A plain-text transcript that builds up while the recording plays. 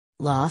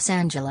Los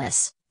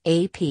Angeles,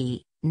 AP,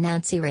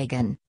 Nancy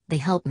Reagan, the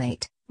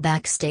helpmate,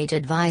 backstage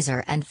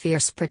advisor and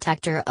fierce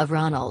protector of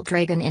Ronald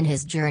Reagan in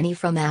his journey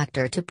from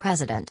actor to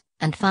president,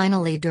 and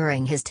finally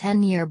during his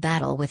 10-year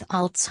battle with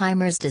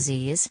Alzheimer's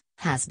disease,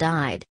 has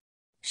died.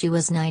 She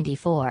was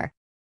 94.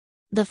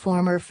 The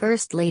former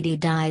First Lady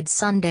died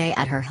Sunday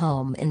at her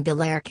home in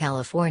Bel Air,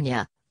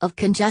 California, of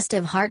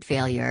congestive heart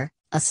failure,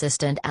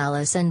 Assistant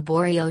Allison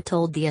Borio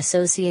told the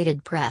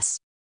Associated Press.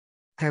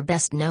 Her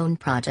best-known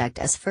project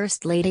as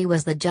First Lady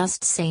was the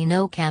Just Say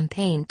No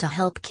campaign to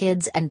help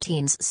kids and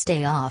teens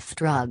stay off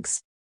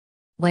drugs.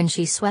 When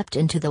she swept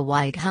into the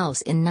White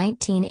House in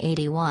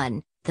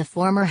 1981, the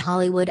former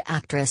Hollywood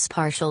actress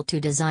partial to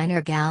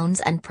designer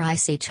gowns and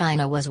pricey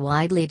china was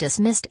widely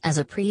dismissed as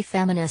a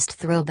pre-feminist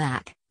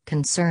throwback,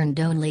 concerned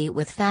only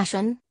with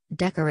fashion,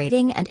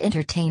 decorating and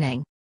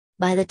entertaining.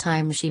 By the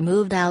time she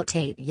moved out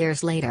 8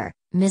 years later,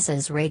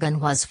 Mrs. Reagan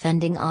was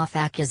fending off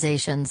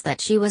accusations that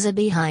she was a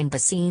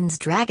behind-the-scenes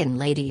dragon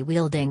lady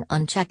wielding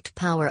unchecked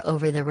power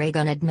over the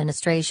Reagan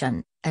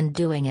administration, and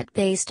doing it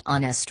based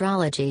on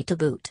astrology to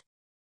boot.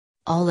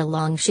 All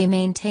along she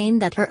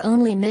maintained that her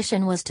only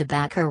mission was to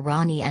back her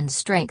Ronnie and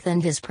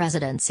strengthen his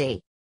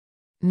presidency.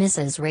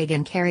 Mrs.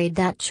 Reagan carried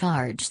that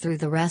charge through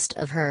the rest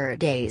of her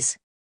days.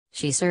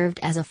 She served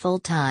as a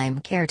full-time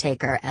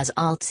caretaker as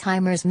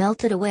Alzheimer's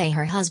melted away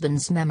her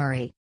husband's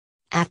memory.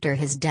 After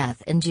his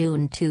death in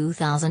June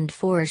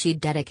 2004, she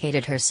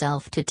dedicated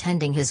herself to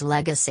tending his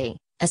legacy,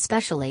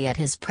 especially at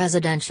his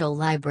presidential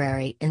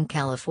library in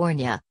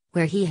California,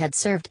 where he had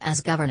served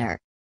as governor.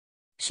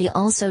 She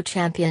also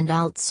championed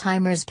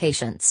Alzheimer's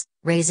patients,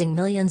 raising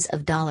millions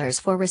of dollars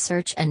for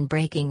research and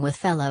breaking with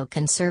fellow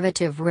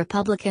conservative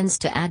Republicans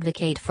to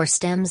advocate for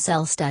stem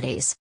cell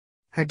studies.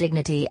 Her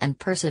dignity and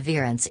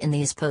perseverance in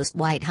these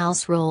post-White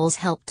House roles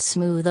helped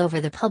smooth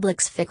over the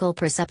public's fickle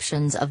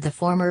perceptions of the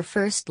former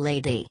First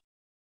Lady.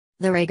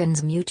 The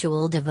Reagans'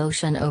 mutual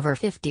devotion over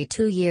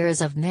 52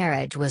 years of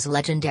marriage was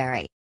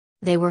legendary.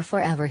 They were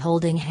forever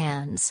holding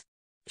hands.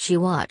 She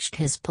watched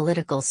his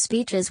political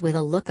speeches with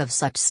a look of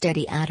such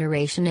steady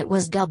adoration it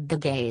was dubbed the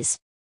gaze.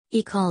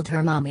 He called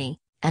her mommy,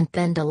 and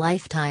penned a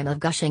lifetime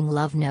of gushing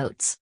love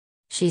notes.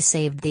 She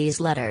saved these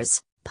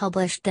letters,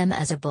 published them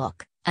as a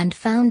book, and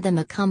found them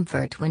a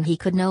comfort when he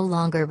could no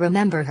longer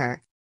remember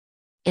her.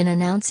 In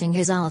announcing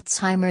his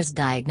Alzheimer's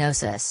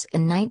diagnosis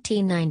in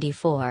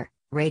 1994,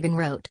 Reagan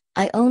wrote,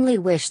 "I only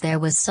wish there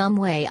was some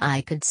way I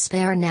could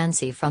spare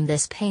Nancy from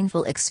this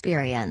painful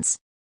experience."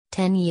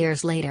 10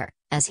 years later,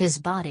 as his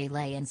body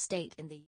lay in state in the